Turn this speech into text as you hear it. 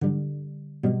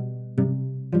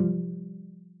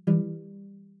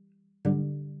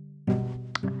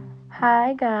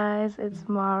Hi guys, it's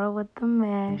Mara with the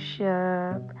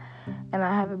mashup, and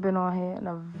I haven't been on here in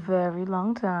a very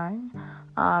long time.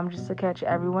 Just to catch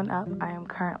everyone up, I am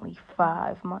currently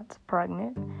 5 months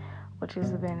pregnant, which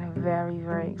has been very,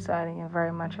 very exciting and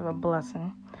very much of a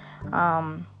blessing.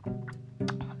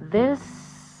 This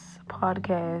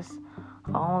podcast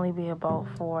will only be about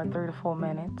 3 to 4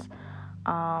 minutes,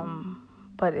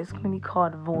 but it's going to be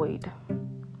called Void.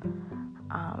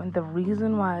 And the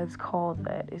reason why it's called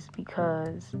that is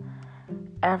because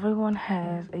everyone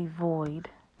has a void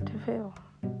to fill.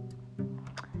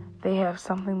 They have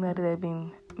something that they've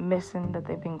been missing, that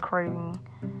they've been craving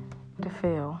to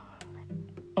fill.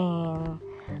 And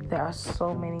there are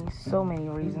so many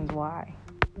reasons why.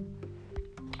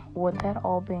 With that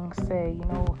all being said,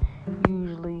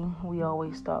 usually we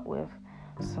always start with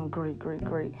some great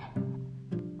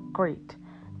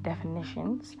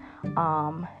definitions.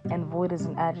 And void is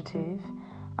an adjective.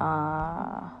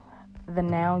 The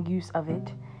noun use of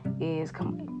it is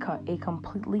a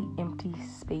completely empty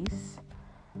space.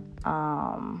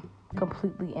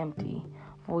 Completely empty.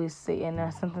 Void say, and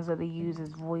a sentence that they use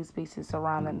is void spaces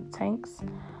surrounding the tanks.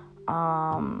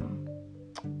 And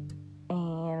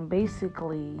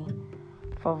basically,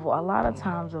 for a lot of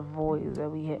times of voids that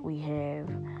we have,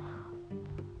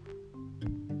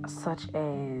 such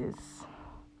as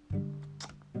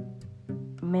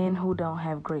men who don't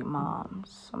have great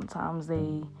moms. Sometimes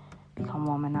they become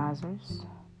womanizers.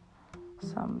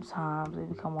 Sometimes they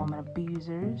become woman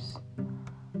abusers.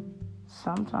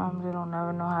 Sometimes they don't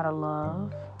never know how to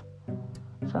love.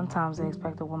 Sometimes they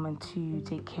expect a woman to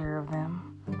take care of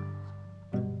them.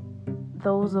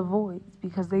 Those are voids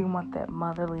because they want that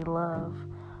motherly love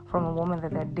from a woman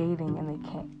that they're dating and they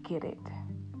can't get it.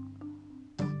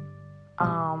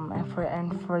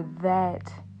 And for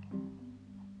that,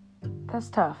 that's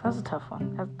tough. That's a tough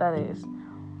one. That is.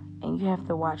 And you have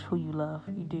to watch who you love.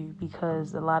 You do.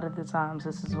 Because a lot of the times,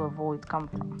 this is where voids come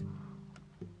from.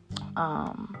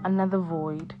 Another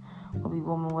void will be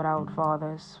women without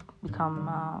fathers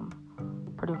become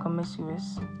pretty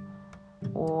promiscuous.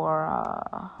 Or,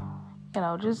 they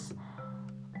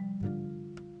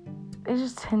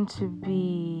just tend to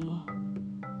be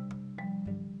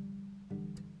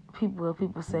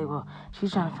people say, well,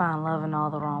 she's trying to find love in all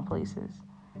the wrong places.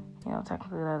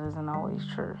 Technically that isn't always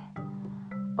true.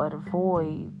 But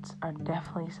voids are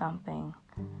definitely something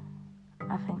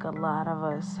I think a lot of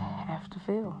us have to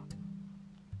fill.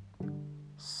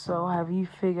 So have you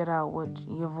figured out what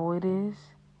your void is?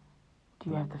 Do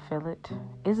you have to fill it?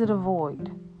 Is it a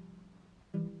void?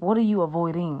 What are you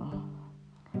avoiding?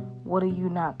 What are you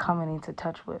not coming into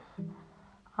touch with?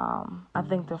 I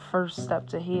think the first step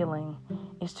to healing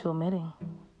is to admitting.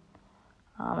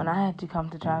 And I had to come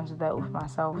to terms with that with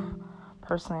myself,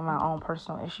 personally, my own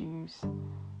personal issues.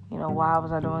 Why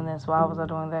was I doing this? Why was I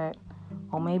doing that?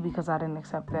 Or maybe because I didn't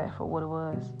accept that for what it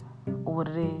was or what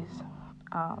it is.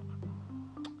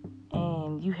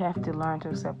 And you have to learn to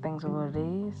accept things for what it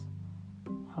is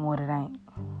and what it ain't.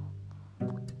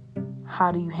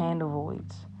 How do you handle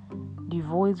voids? Do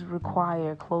voids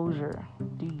require closure?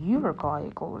 Do you require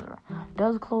closure?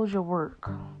 Does closure work?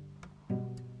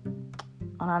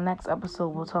 On our next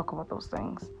episode, we'll talk about those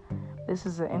things. This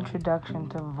is an introduction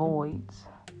to voids.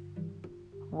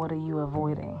 What are you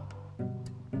avoiding?